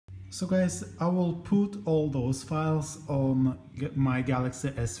So guys, I will put all those files on my Galaxy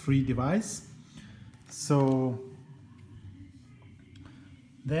S3 device. So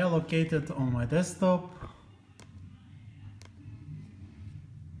they are located on my desktop.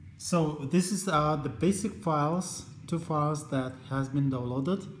 So this is the basic files, two files that has been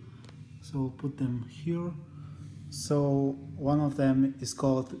downloaded. So we'll put them here. So one of them is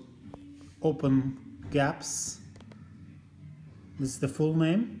called Open Gaps. This is the full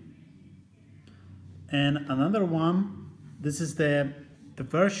name. And another one, this is the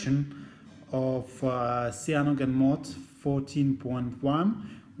version of CyanogenMod 14.1,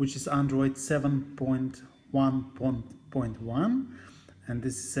 which is Android 7.1.1, and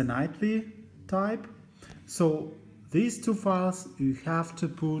this is a nightly type. So these two files you have to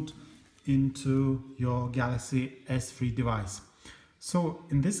put into your Galaxy S3 device. So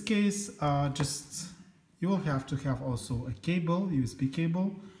in this case, you will have to have also a cable, USB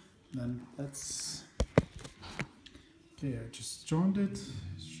cable. Then that's okay. I just joined it.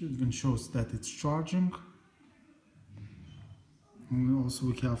 It even shows that it's charging. And also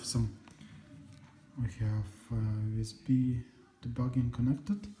we have USB debugging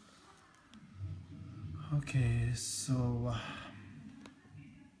connected. Okay, so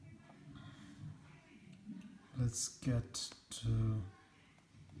let's get to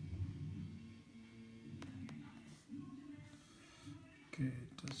it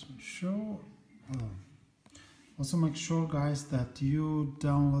doesn't show. Oh. Also make sure guys that you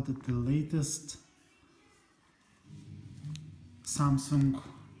downloaded the latest Samsung.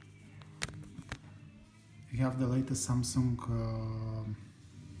 You have the latest Samsung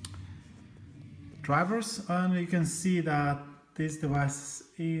drivers, and you can see that this device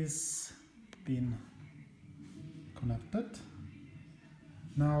is being connected.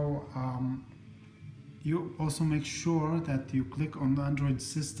 Now you also make sure that you click on the Android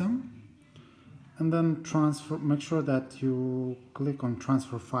system and then make sure that you click on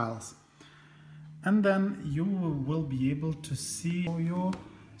transfer files, and then you will be able to see you.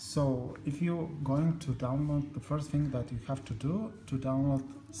 So if you're going to download, the first thing that you have to do to download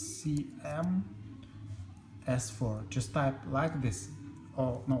CM14, just type like this.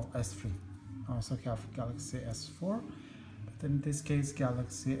 Oh no, S3. I also have Galaxy S4. In this case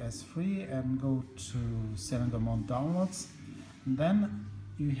Galaxy S3, and go to CyanogenMod downloads, and then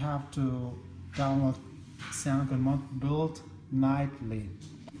you have to download CyanogenMod build nightly.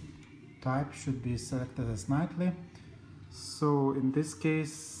 Type should be selected as nightly. So in this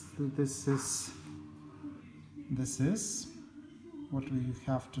case this is what you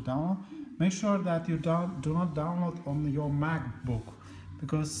have to download. Make sure that you do not download on your MacBook,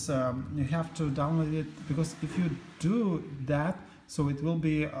 because you have to download it, because if you do that, so it will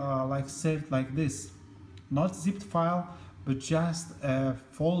be like saved like this, not zipped file but just a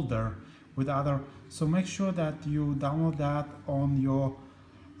folder with other. So make sure that you download that on your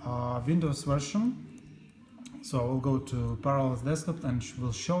Windows version. So I will go to Parallels Desktop and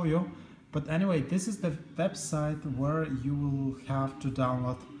will show you. But anyway, this is the website where you will have to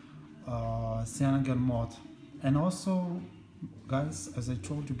download CyanogenMod. And also guys, as I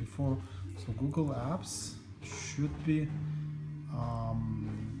told you before, so Google Apps should be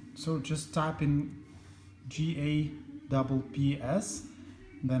so just type in GAPPS,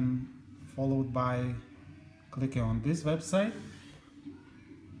 then followed by clicking on this website.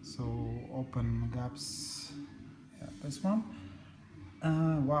 So open gaps, yeah, this one.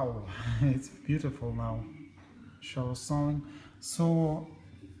 Wow, it's beautiful now. Shows something. So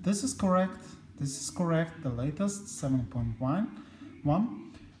this is correct. This is correct, the latest 7.1,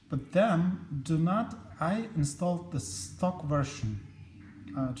 but then do not, I installed the stock version,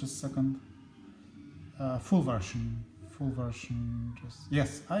 just a second, full version,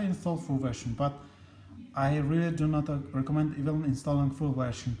 yes, I installed full version, but I really do not recommend even installing full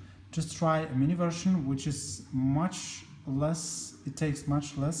version. Just try a mini version, which is much less, it takes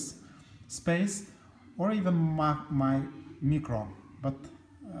much less space, or even my micro, but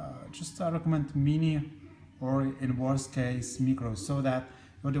just I recommend mini, or in worst case micro, so that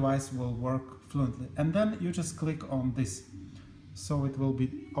your device will work fluently. And then you just click on this, so it will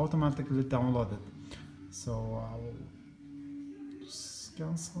be automatically downloaded. So I will just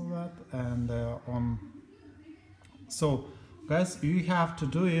cancel that, and so guys, you have to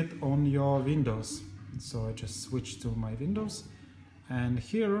do it on your Windows. So I just switch to my Windows, and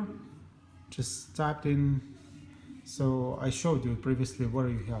here just typed in. So I showed you previously where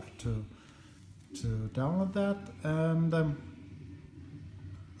you have to download that, and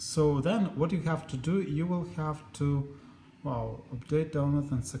so then what you have to do, you will have to, wow, update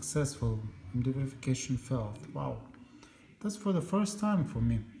download and successful, and verification failed. Wow, that's for the first time for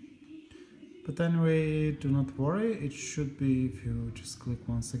me. But anyway, do not worry, it should be, if you just click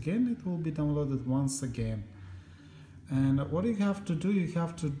once again, it will be downloaded once again. And what you have to do, you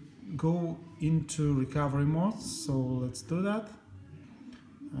have to go into recovery mode, so let's do that.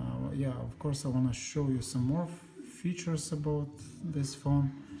 Yeah, of course I want to show you some more features about this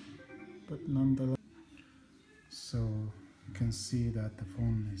phone, but nonetheless. So you can see that the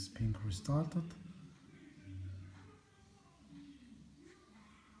phone is being restarted.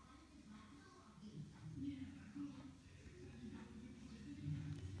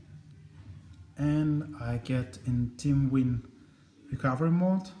 And I get in TeamWin recovery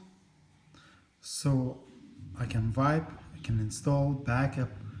mode, so I can wipe, I can install, backup,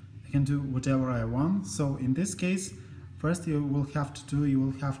 I can do whatever I want. So in this case, first you will have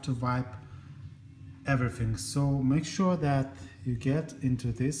to wipe everything. So make sure that you get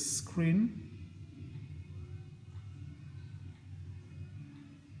into this screen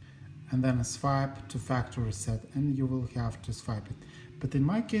and then swipe to factory reset, and you will have to swipe it. But in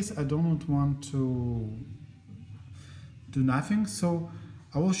my case, I don't want to do nothing, so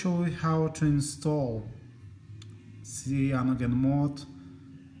I will show you how to install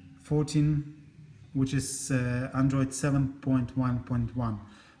CM14, which is Android 7.1.1.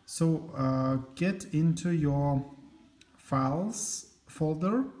 So get into your files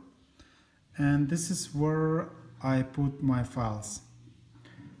folder, and this is where I put my files.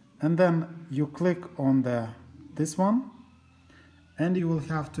 And then you click on this one, and you will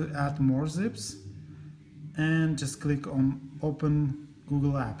have to add more zips, and just click on Open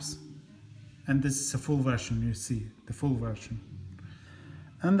Google Apps. And this is a full version, you see, the full version.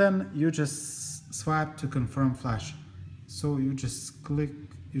 And then you just swipe to confirm flash. So you just click,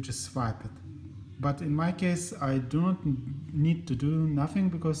 you just swipe it. But in my case, I do not need to do nothing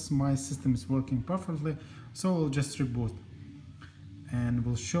because my system is working perfectly. So we'll just reboot. And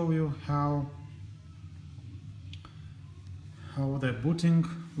we'll show you how the booting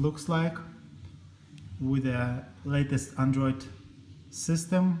looks like with the latest Android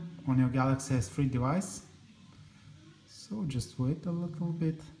system on your Galaxy S3 device. So just wait a little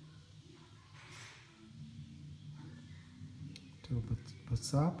bit till it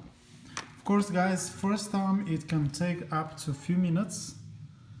boots up. Of course, guys, first time it can take up to a few minutes,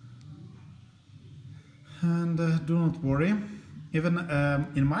 and do not worry. Even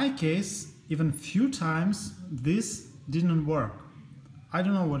in my case, even few times this didn't work. I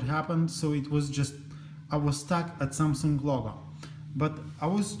don't know what happened, so it was just I was stuck at Samsung logo. But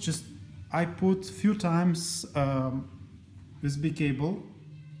I put few times USB cable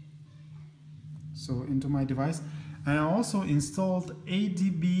so into my device, and I also installed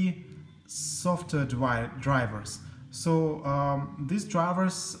ADB software drivers. So these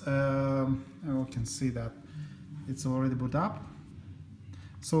drivers, you can see that it's already boot up.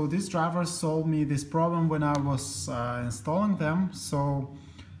 So these drivers solved me this problem when I was installing them. So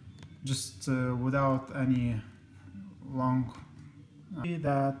just without any long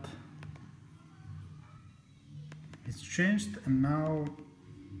that it's changed, and now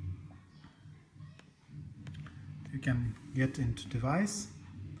you can get into device,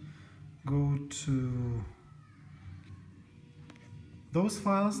 go to those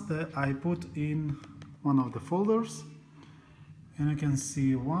files that I put in one of the folders, and you can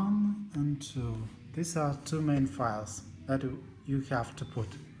see 1 and 2. These are two main files that you have to put.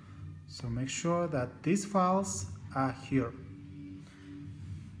 So make sure that these files are here.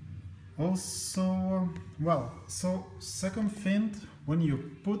 Also, so second thing, when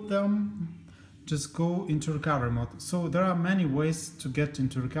you put them, just go into recovery mode. So there are many ways to get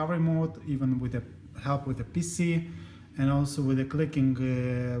into recovery mode, even with the help with the PC, and also with the clicking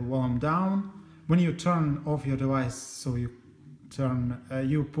volume down. When you turn off your device, so you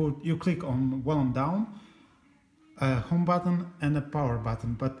click on volume down, home button and a power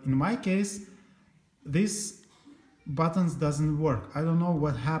button. But in my case, these buttons doesn't work. I don't know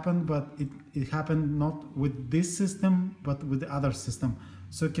what happened, but it happened not with this system, but with the other system.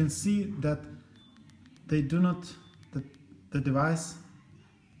 So you can see that they do not, the device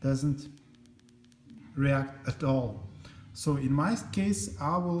doesn't react at all. So in my case,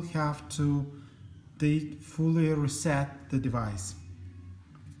 I will have to fully reset the device.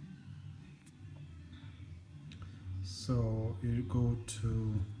 So you go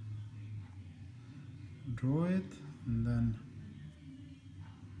to draw it, and then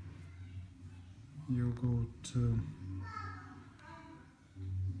you go to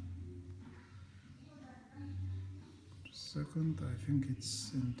second, I think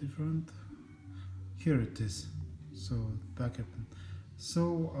it's in different, here it is, so backup.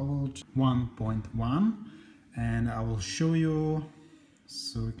 So I will 1.1, and I will show you,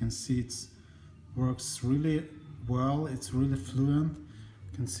 so you can see it's works really well. It's really fluent.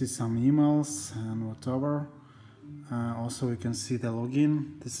 You can see some emails and whatever. Also you can see the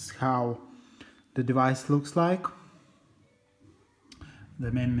login. This is how the device looks like,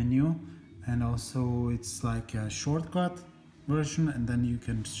 the main menu, and also it's like a shortcut version, and then you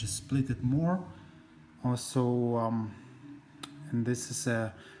can just split it more. Also and this is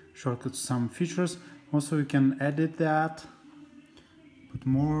a shortcut to some features. Also you can edit that, put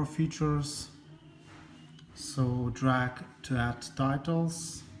more features. So drag to add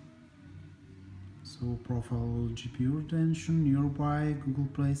titles. So profile, GPU retention, nearby, Google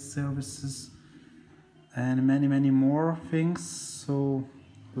Play services, and many more things. So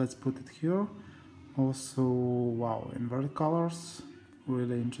let's put it here. Also, wow, invert colors,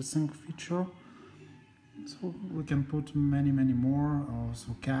 really interesting feature. So we can put many more.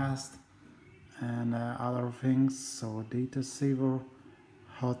 Also cast and other things. So data saver,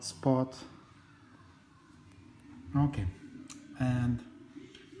 hotspot. Okay, and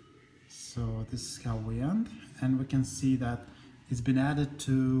so this is how we end, and we can see that it's been added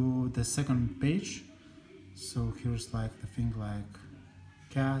to the second page. So here's like the thing like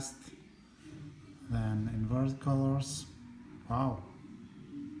cast, then invert colors. Wow,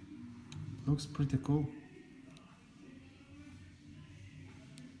 looks pretty cool.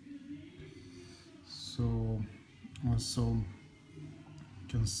 So also you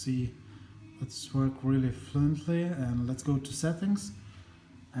can see let's work really fluently, and let's go to settings,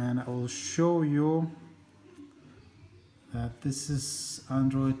 and I will show you that this is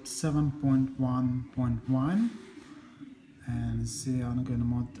Android 7.1.1 and see ongoing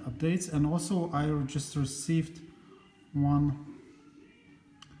mod updates. And also I just received one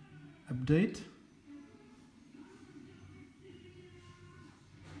update.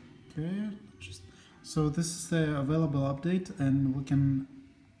 Okay, so this is the available update, and we can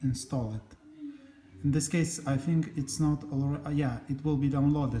install it. In this case, I think it's not already, yeah, it will be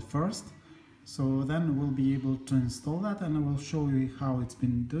downloaded first. So then we'll be able to install that, and I will show you how it's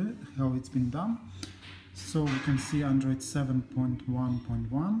been done. So we can see Android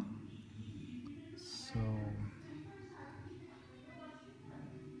 7.1.1. So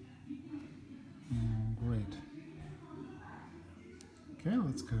great. Okay,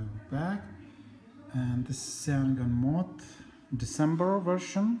 let's go back, and this is Cyanogen mod December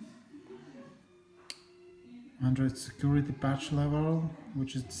version. Android security patch level,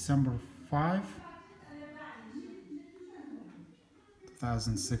 which is December 5,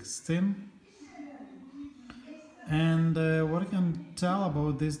 2016. And what I can tell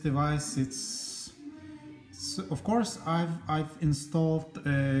about this device, it's of course I've installed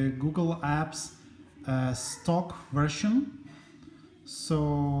Google Apps stock version.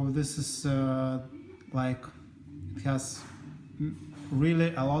 So this is like it has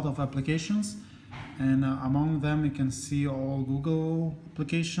really a lot of applications, and among them you can see all Google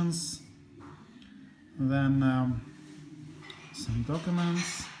applications. Then some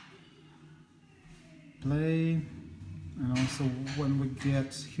documents, play, and also when we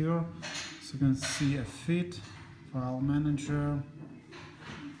get here, so you can see a feed, file manager,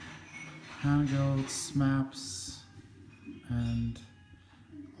 Hangouts, maps, and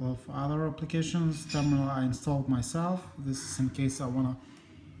a lot of other applications. Terminal I installed myself. This is in case I want to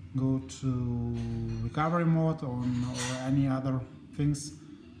go to recovery mode or any other things.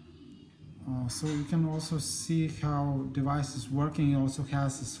 So you can also see how device is working. It also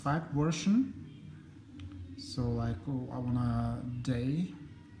has a swipe version. So like I want a day,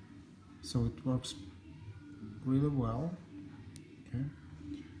 so it works really well. Okay,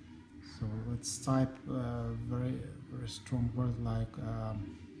 so let's type a very strong word like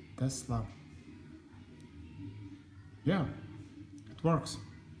Tesla. Yeah, it works.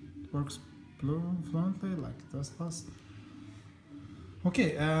 It works fluently like Tesla's.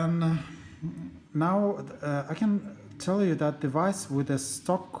 Okay, and now I can tell you that device with a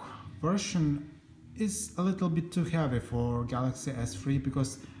stock version is a little bit too heavy for Galaxy S3,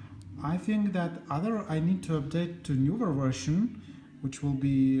 because I think that either I need to update to newer version, which will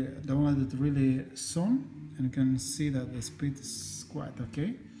be downloaded really soon, and you can see that the speed is quite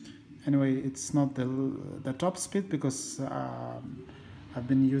okay. Anyway, it's not the top speed, because I've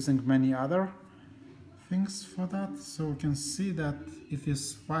been using many other things for that. So you can see that if you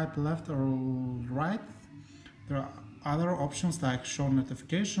swipe left or right, there are other options like show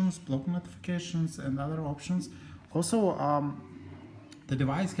notifications, block notifications, and other options. Also, the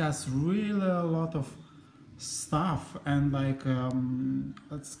device has really a lot of stuff, and like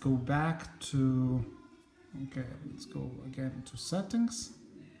let's go back to, okay, let's go again to settings,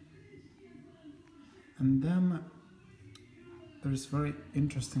 and then there is very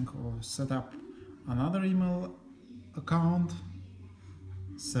interesting setup another email account,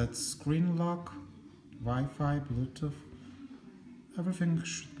 set screen lock, Wi-Fi, Bluetooth. Everything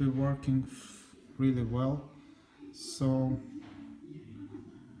should be working really well. So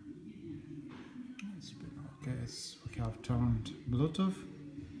okay, so we have turned Bluetooth.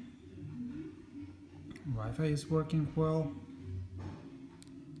 Wi-Fi is working well.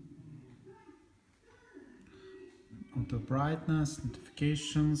 Auto brightness,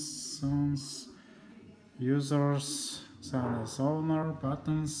 notifications, sounds, users, sign as owner,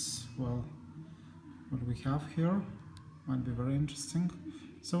 buttons. Well, what we have here might be very interesting.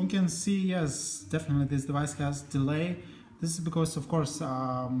 So we can see, yes, definitely this device has delay. This is because, of course,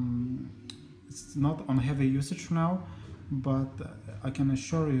 it's not on heavy usage now, but I can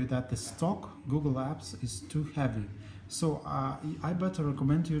assure you that the stock Google Apps is too heavy. So I better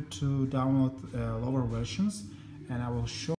recommend you to download lower versions, and I will show